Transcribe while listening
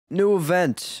New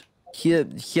event. Yeah.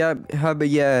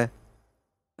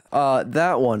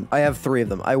 That one. I have 3 of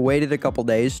them. I waited a couple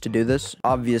days to do this.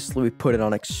 Obviously, we put it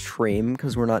on extreme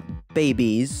because we're not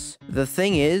babies. The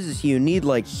thing is, you need,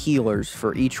 like, healers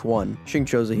for each one.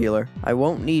 Xingqiu's a healer. I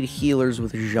won't need healers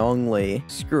with Zhongli.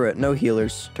 Screw it. No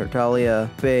healers. Tartaglia.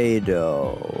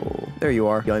 Beidou. There you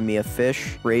are. Yoimiya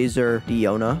Fish. Razor.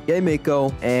 Diona.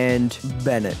 Miko. And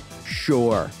Bennett.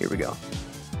 Sure. Here we go.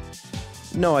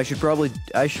 No, I should probably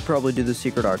do the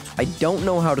secret arts. I don't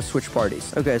know how to switch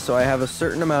parties. Okay, so I have a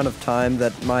certain amount of time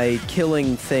that my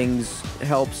killing things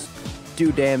helps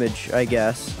do damage, I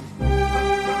guess.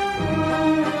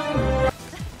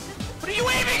 What are you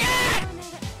aiming at?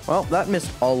 Well, that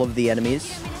missed all of the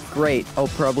enemies. Great. I'll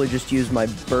probably just use my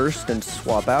burst and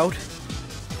swap out.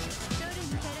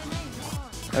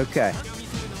 Okay.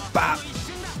 Bop.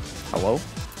 Hello?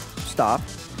 Stop.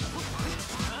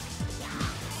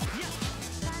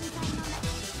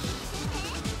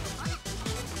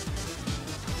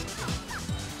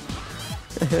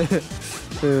 I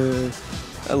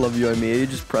love you, Yoimiya. You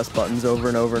just press buttons over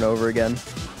and over and over again.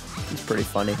 It's pretty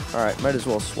funny. Alright, might as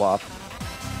well swap.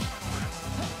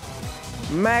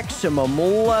 Maximum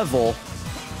level.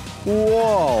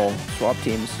 Whoa. Swap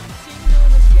teams.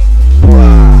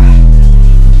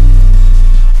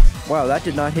 Wow, that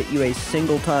did not hit you a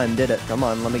single time, did it? Come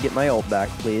on, let me get my ult back,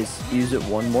 please. Use it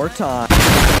one more time.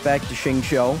 Back to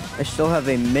Xingqiu. I still have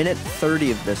a minute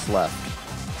 30 of this left.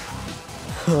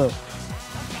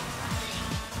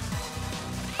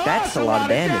 That's a lot of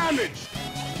damage.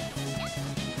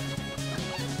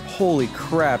 Holy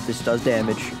crap, this does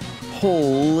damage.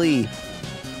 Holy.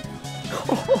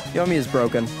 Yomi is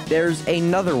broken. There's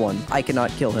another one. I cannot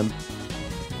kill him.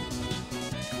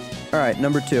 Alright,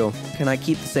 number 2. Can I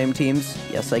keep the same teams?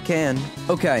 Yes, I can.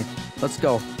 Okay, let's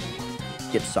go.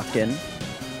 Get sucked in.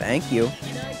 Thank you.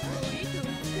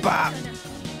 Bah!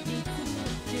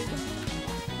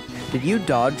 Did you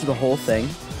dodge the whole thing?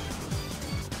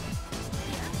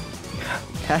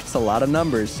 That's a lot of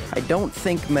numbers. I don't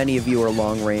think many of you are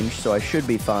long range, so I should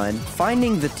be fine.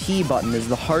 Finding the T button is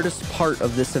the hardest part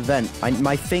of this event.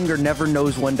 My finger never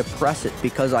knows when to press it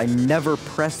because I never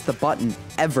press the button,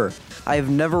 ever. I have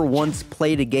never once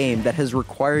played a game that has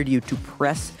required you to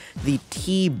press the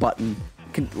T button,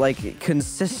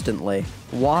 consistently.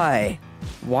 Why?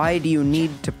 Why do you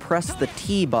need to press the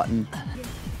T button?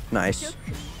 Nice.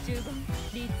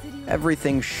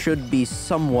 Everything should be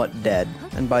somewhat dead.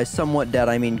 And by somewhat dead,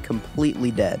 I mean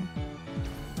completely dead.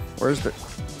 Where's the...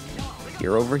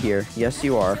 You're over here. Yes,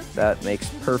 you are. That makes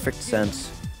perfect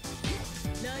sense.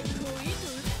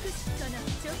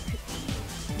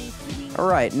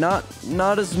 Alright, not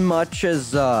as much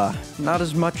as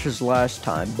last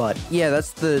time, but yeah,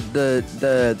 that's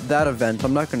that event.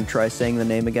 I'm not gonna try saying the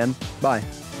name again. Bye.